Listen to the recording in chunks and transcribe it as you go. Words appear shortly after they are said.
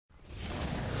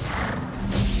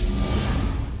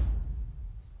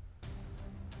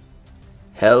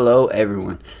Hello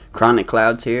everyone,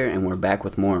 ChronicKloudz here, and we're back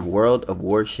with more World of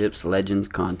Warships Legends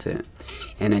content.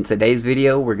 And in today's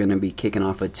video, we're going to be kicking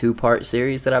off a two-part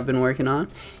series that I've been working on.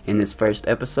 In this first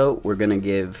episode, we're going to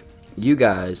give you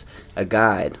guys a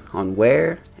guide on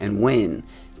where and when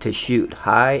to shoot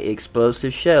high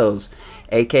explosive shells,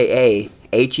 aka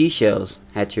HE shells,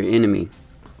 at your enemy.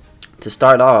 To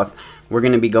start off, we're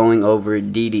going to be going over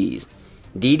DDs.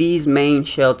 DD's main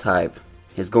shell type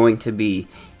is going to be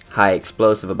high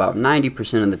explosive about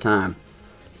 90% of the time.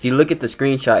 If you look at the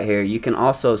screenshot here, you can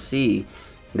also see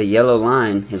the yellow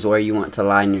line is where you want to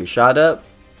line your shot up,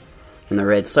 and the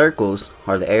red circles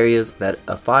are the areas that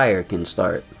a fire can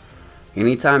start.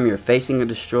 Anytime you're facing a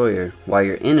destroyer while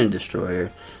you're in a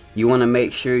destroyer, you want to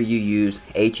make sure you use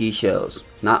HE shells.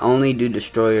 Not only do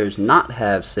destroyers not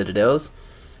have citadels,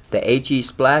 the HE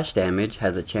splash damage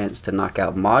has a chance to knock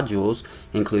out modules,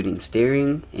 including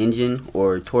steering, engine,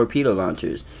 or torpedo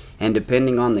launchers. And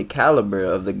depending on the caliber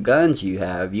of the guns you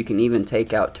have, you can even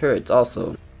take out turrets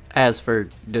also. As for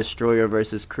destroyer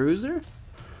versus cruiser,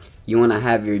 you want to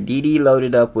have your DD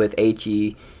loaded up with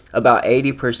HE about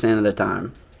 80% of the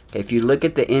time. If you look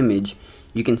at the image,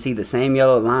 you can see the same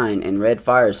yellow line and red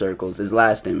fire circles as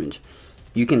last image.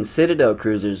 You can citadel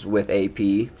cruisers with AP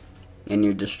in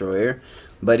your destroyer,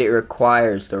 but it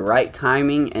requires the right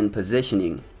timing and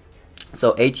positioning.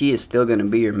 So HE is still going to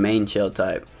be your main shell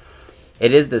type.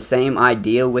 It is the same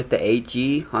idea with the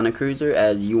HE on a cruiser,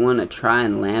 as you want to try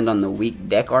and land on the weak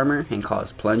deck armor and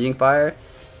cause plunging fire.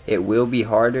 It will be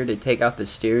harder to take out the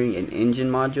steering and engine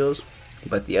modules,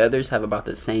 but the others have about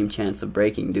the same chance of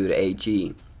breaking due to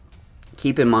HE.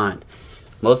 Keep in mind,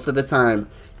 most of the time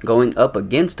going up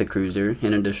against a cruiser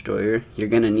in a destroyer, you're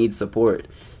going to need support,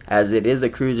 as it is a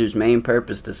cruiser's main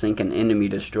purpose to sink an enemy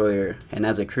destroyer. And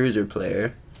as a cruiser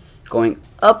player, going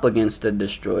up against a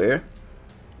destroyer,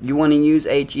 you want to use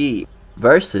HE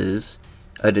versus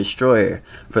a destroyer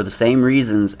for the same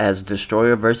reasons as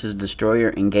destroyer versus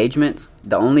destroyer engagements.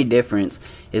 The only difference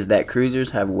is that cruisers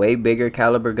have way bigger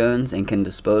caliber guns and can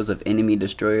dispose of enemy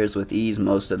destroyers with ease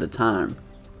most of the time.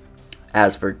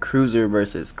 As for cruiser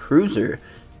versus cruiser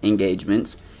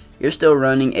engagements, you're still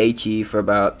running HE for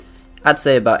I'd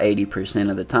say about 80%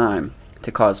 of the time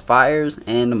to cause fires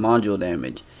and module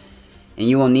damage. And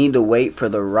you will need to wait for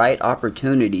the right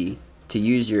opportunity to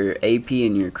use your AP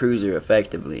in your cruiser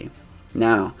effectively.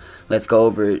 Now, let's go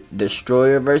over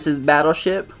destroyer versus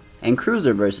battleship and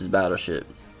cruiser versus battleship.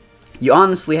 You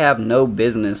honestly have no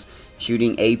business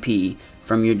shooting AP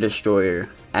from your destroyer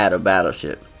at a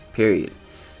battleship, period.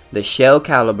 The shell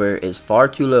caliber is far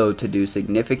too low to do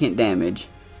significant damage,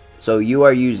 so you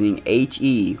are using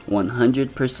HE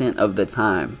 100% of the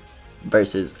time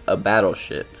versus a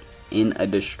battleship, in a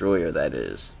destroyer that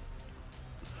is.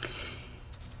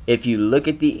 If you look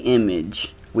at the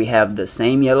image, we have the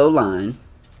same yellow line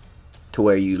to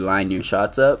where you line your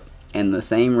shots up, and the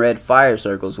same red fire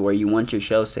circles where you want your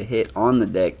shells to hit on the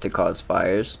deck to cause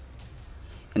fires,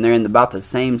 and they're in about the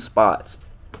same spots.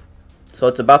 So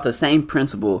it's about the same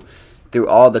principle through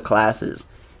all the classes.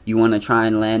 You want to try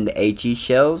and land the HE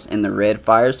shells in the red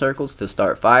fire circles to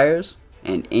start fires,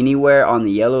 and anywhere on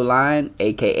the yellow line,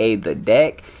 aka the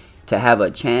deck, to have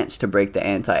a chance to break the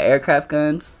anti-aircraft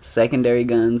guns, secondary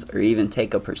guns, or even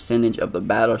take a percentage of the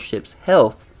battleship's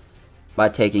health by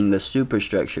taking the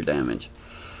superstructure damage.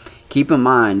 Keep in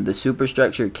mind, the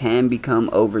superstructure can become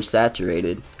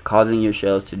oversaturated, causing your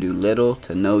shells to do little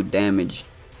to no damage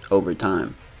over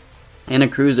time. In a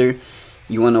cruiser,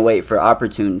 you want to wait for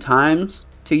opportune times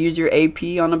to use your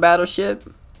AP on a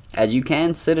battleship, as you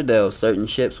can citadel certain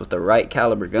ships with the right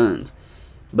caliber guns,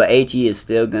 but HE is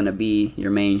still going to be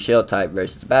your main shell type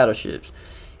versus battleships,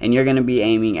 and you're going to be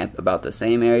aiming at about the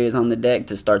same areas on the deck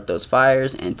to start those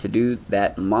fires and to do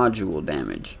that module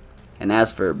damage. And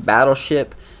as for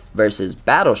battleship versus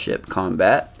battleship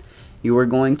combat, you are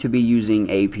going to be using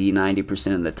AP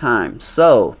 90% of the time.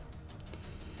 So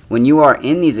when you are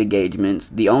in these engagements,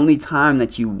 the only time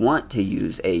that you want to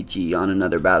use HE on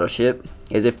another battleship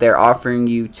is if they're offering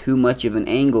you too much of an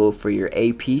angle for your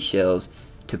AP shells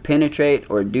to penetrate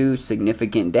or do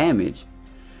significant damage,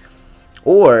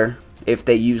 or if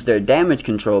they use their damage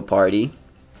control party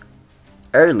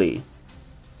early,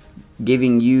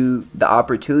 giving you the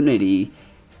opportunity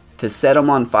to set them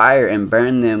on fire and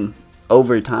burn them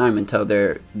over time until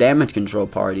their damage control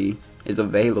party is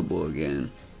available again.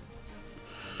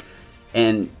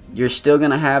 And you're still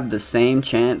going to have the same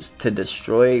chance to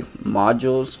destroy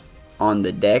modules on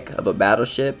the deck of a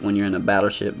battleship when you're in a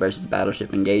battleship versus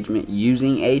battleship engagement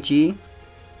using HE,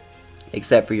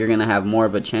 except for you're going to have more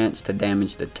of a chance to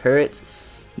damage the turrets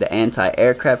the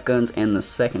anti-aircraft guns, and the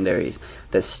secondaries.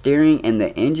 The steering and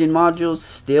the engine modules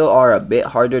still are a bit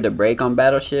harder to break on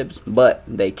battleships, but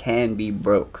they can be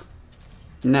broke.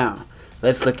 Now,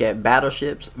 let's look at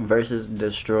battleships versus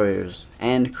destroyers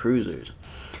and cruisers.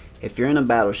 If you're in a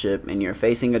battleship and you're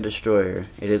facing a destroyer,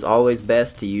 it is always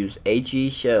best to use HE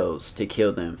shells to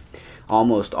kill them.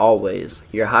 Almost always,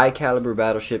 your high caliber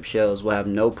battleship shells will have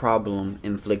no problem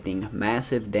inflicting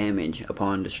massive damage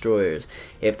upon destroyers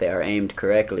if they are aimed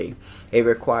correctly. It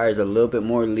requires a little bit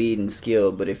more lead and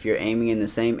skill, but if you're aiming in the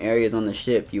same areas on the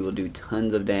ship, you will do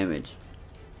tons of damage.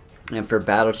 And for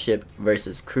battleship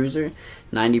versus cruiser,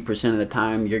 90% of the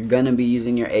time you're going to be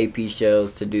using your AP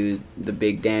shells to do the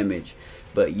big damage.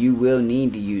 But you will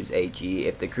need to use HE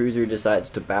if the cruiser decides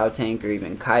to bow tank or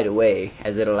even kite away,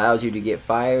 as it allows you to get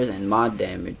fires and mod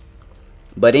damage.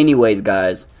 But anyways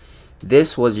guys,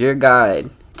 this was your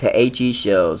guide to HE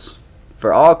shells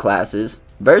for all classes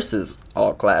versus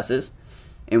all classes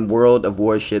in World of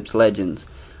Warships Legends.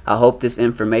 I hope this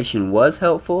information was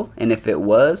helpful, and if it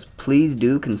was, please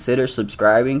do consider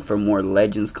subscribing for more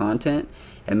Legends content,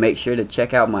 and make sure to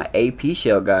check out my AP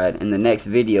shell guide in the next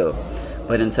video.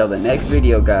 But until the next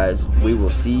video guys, we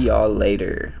will see y'all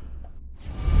later.